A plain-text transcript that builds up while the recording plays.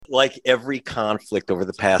like every conflict over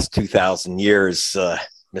the past 2,000 years,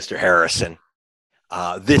 Mr. Harrison,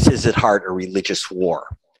 this is at heart a religious war.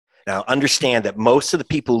 Now, understand that most of the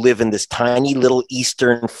people who live in this tiny little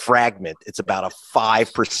eastern fragment, it's about a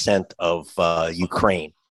 5% of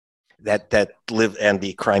Ukraine that live in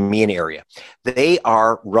the Crimean area. They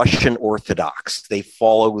are Russian Orthodox. They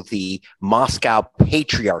follow the Moscow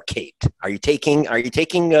Patriarchate. Are you taking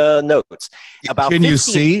notes? About Can 15, you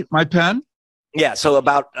see my pen? Yeah. So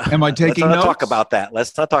about. Am I taking notes?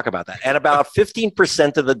 Let's not talk about that. And about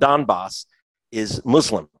 15% of the Donbass is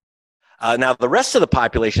Muslim. Now, the rest of the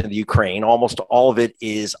population of the Ukraine, almost all of it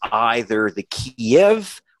is either the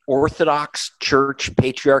Kiev Orthodox Church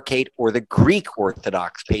Patriarchate or the Greek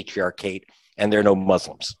Orthodox Patriarchate, and there are no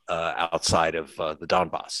Muslims outside of the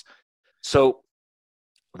Donbass. So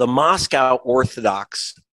the Moscow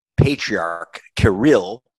Orthodox Patriarch,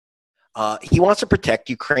 Kirill, he wants to protect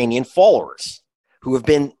Ukrainian followers who have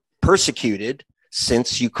been persecuted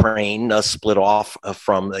since Ukraine split off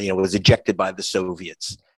from, was ejected by the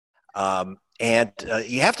Soviets. And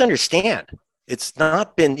you have to understand, it's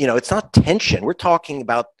not been, it's not tension. We're talking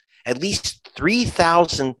about at least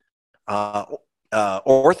 3,000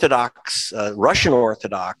 Orthodox, Russian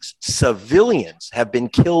Orthodox civilians have been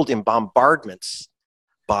killed in bombardments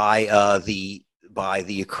by the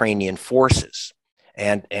Ukrainian forces.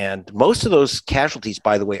 And most of those casualties,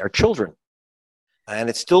 by the way, are children. And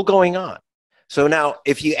it's still going on. So now,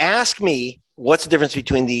 if you ask me, what's the difference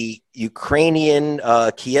between the Ukrainian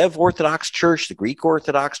Kiev Orthodox Church, the Greek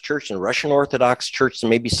Orthodox Church, and the Russian Orthodox Church? And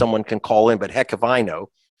maybe someone can call in, but heck if I know.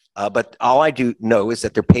 But all I do know is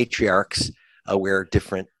that their patriarchs wear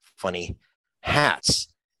different funny hats.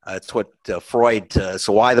 It's what Freud,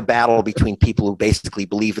 so why the battle between people who basically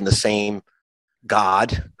believe in the same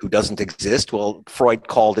God who doesn't exist? Well, Freud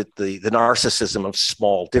called it the narcissism of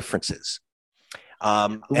small differences.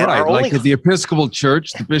 Right, like at the Episcopal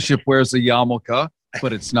Church, the bishop wears a yarmulke,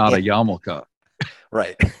 but it's not a yarmulke.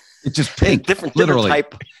 Right. It's just pink, different literally.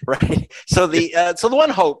 Type, right. So the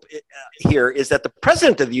one hope here is that the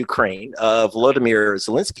president of Ukraine, Volodymyr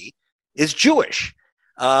Zelensky, is Jewish.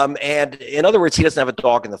 And in other words, he doesn't have a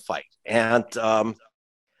dog in the fight. And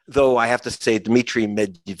though I have to say Dmitry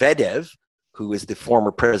Medvedev, who is the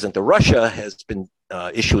former president of Russia, has been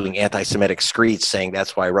issuing anti-Semitic screeds saying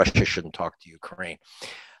that's why Russia shouldn't talk to Ukraine.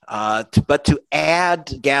 But to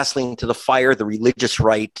add gasoline to the fire, the religious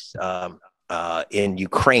right in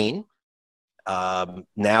Ukraine,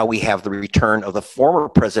 now we have the return of the former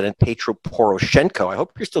president, Petro Poroshenko. I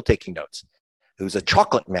hope you're still taking notes. Who's a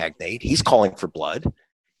chocolate magnate. He's calling for blood.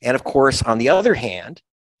 And of course, on the other hand,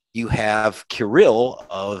 you have Kirill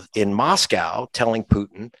in Moscow telling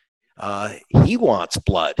Putin he wants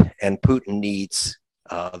blood and Putin needs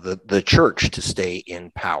the church to stay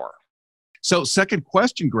in power. So second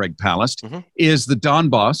question, Greg Palast, is the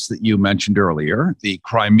Donbass that you mentioned earlier, the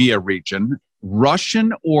Crimea region,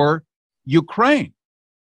 Russian or Ukraine?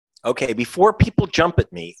 Okay, before people jump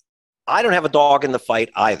at me, I don't have a dog in the fight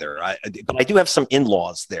either, but I do have some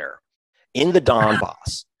in-laws there in the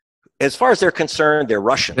Donbass. As far as they're concerned, they're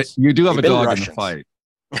Russians. You do have a dog in the fight.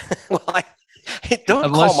 Well,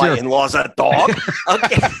 don't call my in-laws a dog.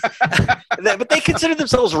 Okay. But they consider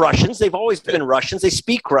themselves Russians. They've always been Russians. They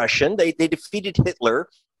speak Russian. They defeated Hitler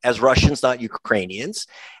as Russians, not Ukrainians.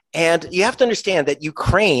 And you have to understand that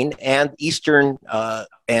Ukraine and Eastern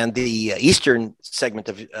the Eastern segment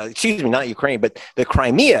of, not Ukraine, but the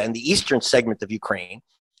Crimea and the Eastern segment of Ukraine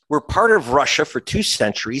were part of Russia for 2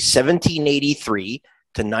 centuries, 1783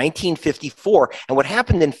 to 1954. And what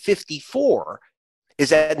happened in 54 is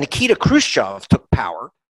that Nikita Khrushchev took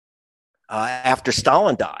power after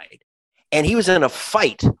Stalin died, and he was in a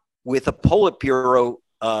fight with a Politburo,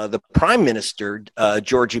 the prime minister,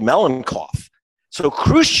 Georgy Melenkov. So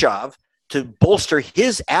Khrushchev, to bolster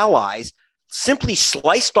his allies, simply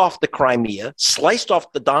sliced off the Crimea, sliced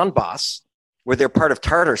off the Donbass, where they're part of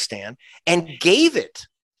Tatarstan, and gave it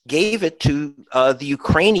to the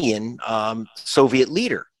Ukrainian Soviet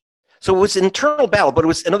leader. So it was an internal battle, but it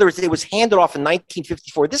was, in other words, it was handed off in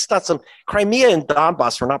 1954. This is not some, Crimea and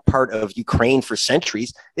Donbass were not part of Ukraine for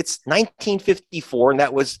centuries. It's 1954, and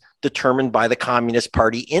that was determined by the Communist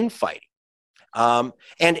Party infighting. And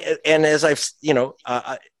as I've,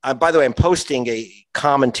 by the way, I'm posting a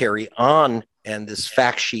commentary on, and this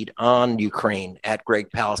fact sheet on Ukraine at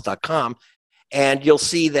gregpalast.com. And you'll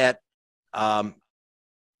see that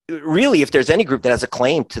really, if there's any group that has a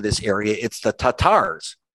claim to this area, it's the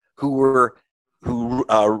Tatars, who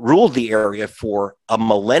ruled the area for a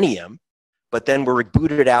millennium, but then were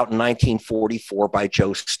booted out in 1944 by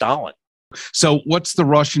Joe Stalin. So what's the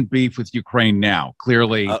Russian beef with Ukraine now?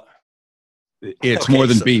 Clearly, It's more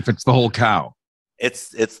than beef. It's the whole cow. It's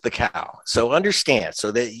the cow. So understand.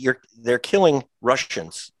 So that they're killing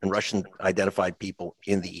Russians and Russian identified people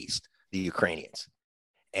in the East, the Ukrainians,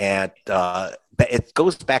 and it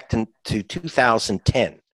goes back to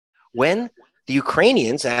 2010 when the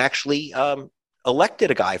Ukrainians actually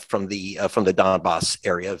elected a guy from the Donbass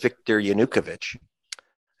area, Viktor Yanukovych.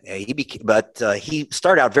 He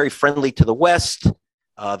started out very friendly to the West.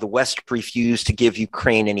 The West refused to give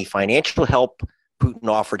Ukraine any financial help. Putin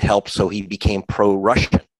offered help, so he became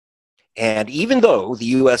pro-Russian. And even though the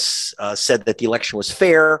U.S. Said that the election was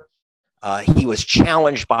fair, he was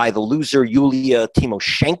challenged by the loser Yulia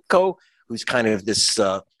Tymoshenko, who's kind of this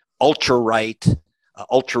ultra-right,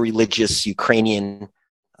 ultra-religious Ukrainian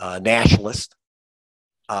nationalist.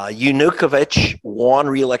 Yanukovych won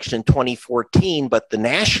re-election in 2014, but the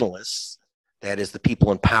nationalists, that is the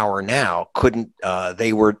people in power now, wouldn't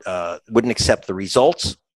accept the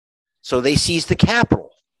results. So they seized the capital.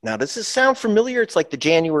 Now, does this sound familiar? It's like the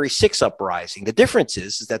January 6th uprising. The difference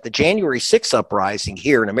is that the January 6th uprising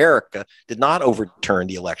here in America did not overturn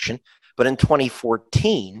the election, but in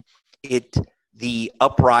 2014, the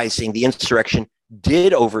insurrection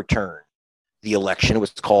did overturn the election. It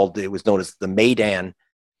was known as the Maidan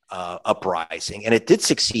uprising, and it did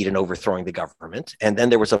succeed in overthrowing the government. And then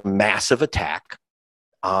there was a massive attack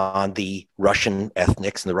on the Russian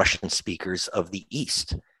ethnics and the Russian speakers of the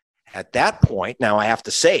East. At that point, now I have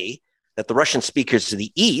to say that the Russian speakers of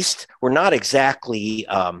the East were not exactly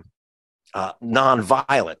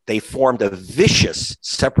nonviolent. They formed a vicious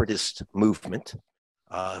separatist movement,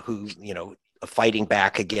 fighting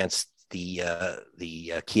back against the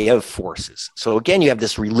Kiev forces. So again, you have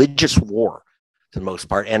this religious war for the most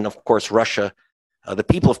part, and of course, Russia, the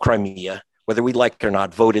people of Crimea, whether we like it or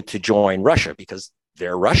not, voted to join Russia because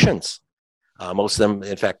they're Russians. Most of them,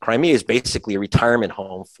 in fact, Crimea is basically a retirement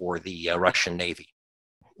home for the Russian Navy.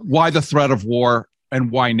 Why the threat of war,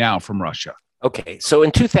 and why now from Russia? Okay, so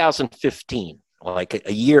in 2015, like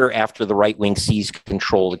a year after the right wing seized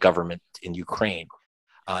control of the government in Ukraine,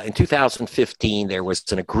 in 2015, there was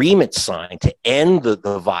an agreement signed to end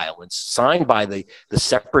the violence, signed by the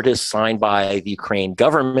separatists, signed by the Ukraine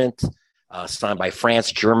government, signed by France,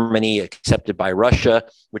 Germany, accepted by Russia,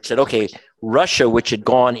 which said, okay, Russia, which had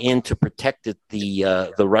gone in to protect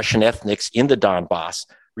the Russian ethnics in the Donbass,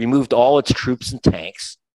 removed all its troops and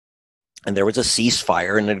tanks, and there was a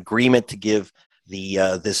ceasefire and an agreement to give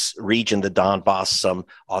this region, the Donbass, some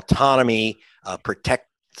autonomy, protect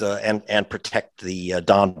the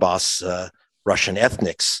Donbass Russian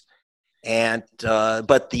ethnics. And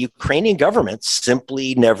but the Ukrainian government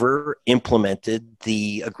simply never implemented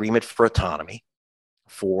the agreement for autonomy,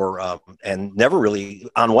 and never really.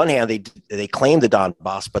 On one hand, they claim the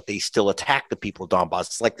Donbass, but they still attack the people of Donbass.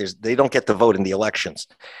 It's like they don't get to vote in the elections.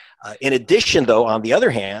 In addition, though, on the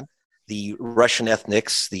other hand, the Russian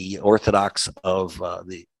ethnics, the Orthodox of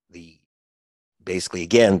the basically,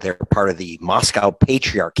 again, they're part of the Moscow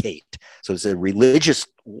Patriarchate. So it's a religious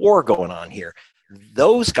war going on here.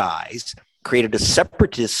 Those guys created a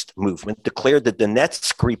separatist movement, declared the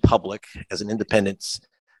Donetsk Republic as an independence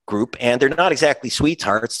group, and they're not exactly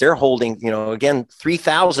sweethearts. They're holding, again,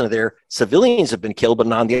 3,000 of their civilians have been killed,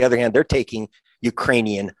 but on the other hand, they're taking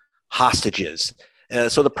Ukrainian hostages.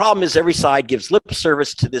 So the problem is every side gives lip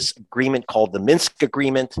service to this agreement called the Minsk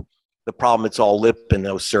Agreement. The problem, it's all lip and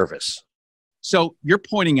no service. So you're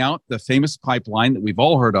pointing out the famous pipeline that we've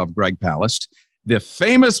all heard of, Greg Palast, the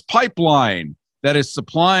famous pipeline that is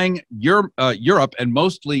supplying Europe and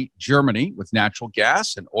mostly Germany with natural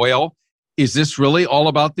gas and oil. Is this really all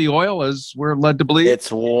about the oil, as we're led to believe? It's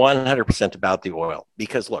 100% about the oil.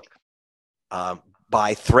 Because, look,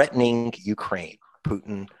 by threatening Ukraine,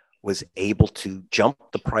 Putin was able to jump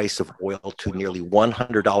the price of oil to nearly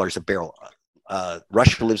 $100 a barrel.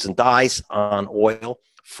 Russia lives and dies on oil.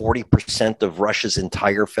 40% of Russia's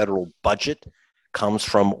entire federal budget comes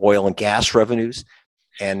from oil and gas revenues.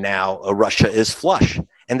 And now Russia is flush,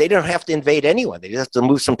 and they don't have to invade anyone. They just have to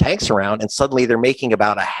move some tanks around, and suddenly they're making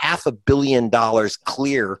about $500 million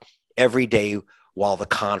clear every day while the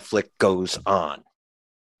conflict goes on.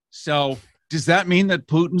 So does that mean that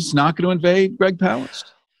Putin's not going to invade, Greg Palast?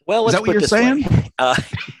 Well, let's put it this way.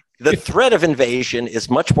 The threat of invasion is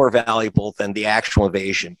much more valuable than the actual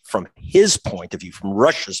invasion from his point of view, from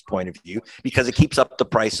Russia's point of view, because it keeps up the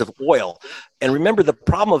price of oil. And remember, the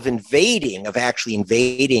problem of invading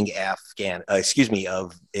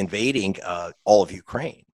all of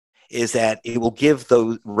Ukraine is that it will give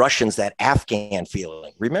those Russians that Afghan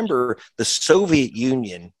feeling. Remember, the Soviet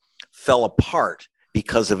Union fell apart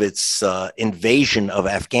because of its invasion of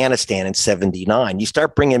Afghanistan in '79. You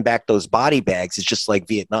start bringing back those body bags, it's just like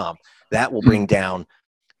Vietnam. That will bring down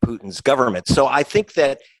Putin's government. So I think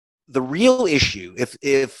that the real issue,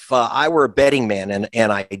 if I were a betting man,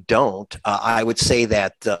 and I don't, I would say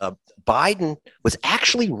that Biden was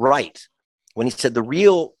actually right when he said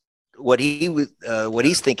what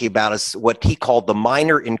he's thinking about is what he called the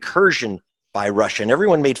minor incursion by Russia. And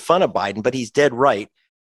everyone made fun of Biden, but he's dead right.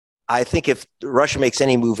 I think if Russia makes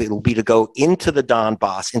any move, it'll be to go into the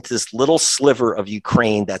Donbass, into this little sliver of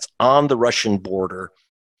Ukraine that's on the Russian border,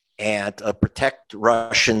 and protect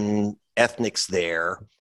Russian ethnics there.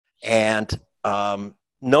 And no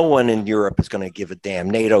one in Europe is going to give a damn.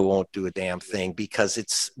 NATO won't do a damn thing because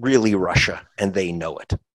it's really Russia, and they know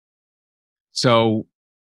it. So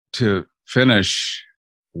to finish,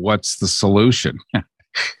 what's the solution?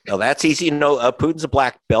 Now, that's easy to know. Putin's a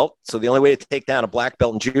black belt, so the only way to take down a black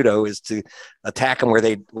belt in judo is to attack them where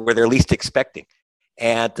they're least expecting.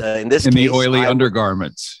 And in this case, the oily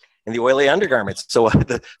undergarments. In the oily undergarments. So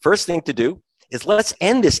the first thing to do is let's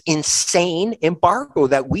end this insane embargo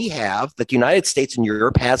that we have, that the United States and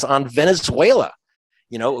Europe has on Venezuela.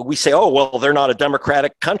 You know, we say, oh, well, they're not a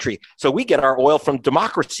democratic country. So we get our oil from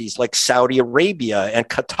democracies like Saudi Arabia and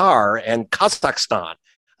Qatar and Kazakhstan.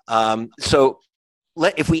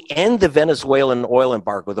 If we end the Venezuelan oil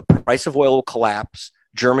embargo, the price of oil will collapse.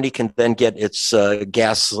 Germany can then get its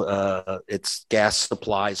gas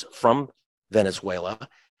supplies from Venezuela,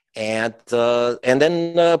 and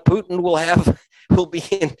then Putin will be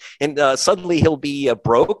suddenly he'll be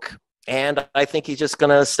broke. And I think he's just going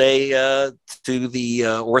to say to the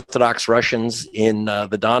Orthodox Russians in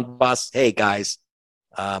the Donbass, hey, guys,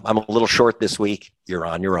 I'm a little short this week. You're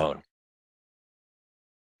on your own.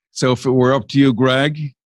 So if it were up to you,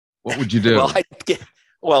 Greg, what would you do?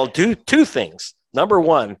 Well, do two things. Number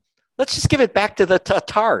one, let's just give it back to the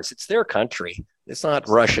Tatars. It's their country. It's not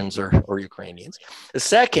Russians or Ukrainians. The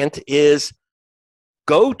second is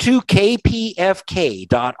go to kpfk.org.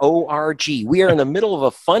 We are in the middle of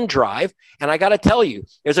a fund drive, and I got to tell you,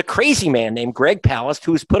 there's a crazy man named Greg Palast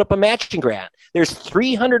who's put up a matching grant. There's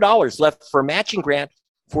 $300 left for a matching grant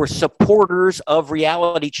for supporters of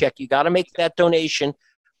Reality Check. You got to make that donation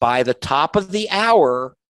by the top of the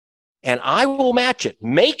hour, and I will match it.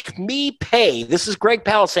 Make me pay. This is Greg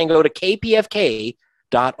Palast saying go to kpfk.org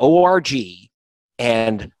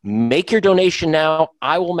and make your donation now.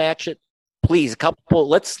 I will match it. Please,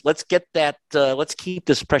 let's get that. Let's keep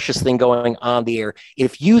this precious thing going on the air.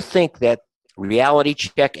 If you think that Reality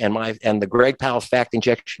Check and the Greg Palast Fact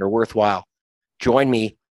Injection are worthwhile, join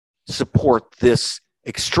me. Support this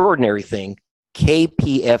extraordinary thing.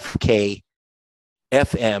 KPFK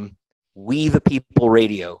FM, We the People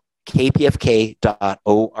Radio, kpfk.org.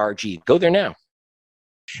 Go there now.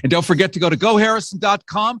 And don't forget to go to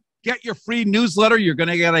goharrison.com. Get your free newsletter. You're going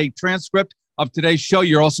to get a transcript of today's show.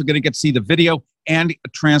 You're also going to get to see the video and a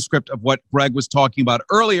transcript of what Greg was talking about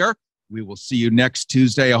earlier. We will see you next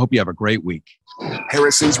Tuesday. I hope you have a great week.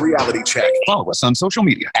 Harrison's Reality Check. Follow us on social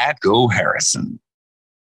media @GoHarrison.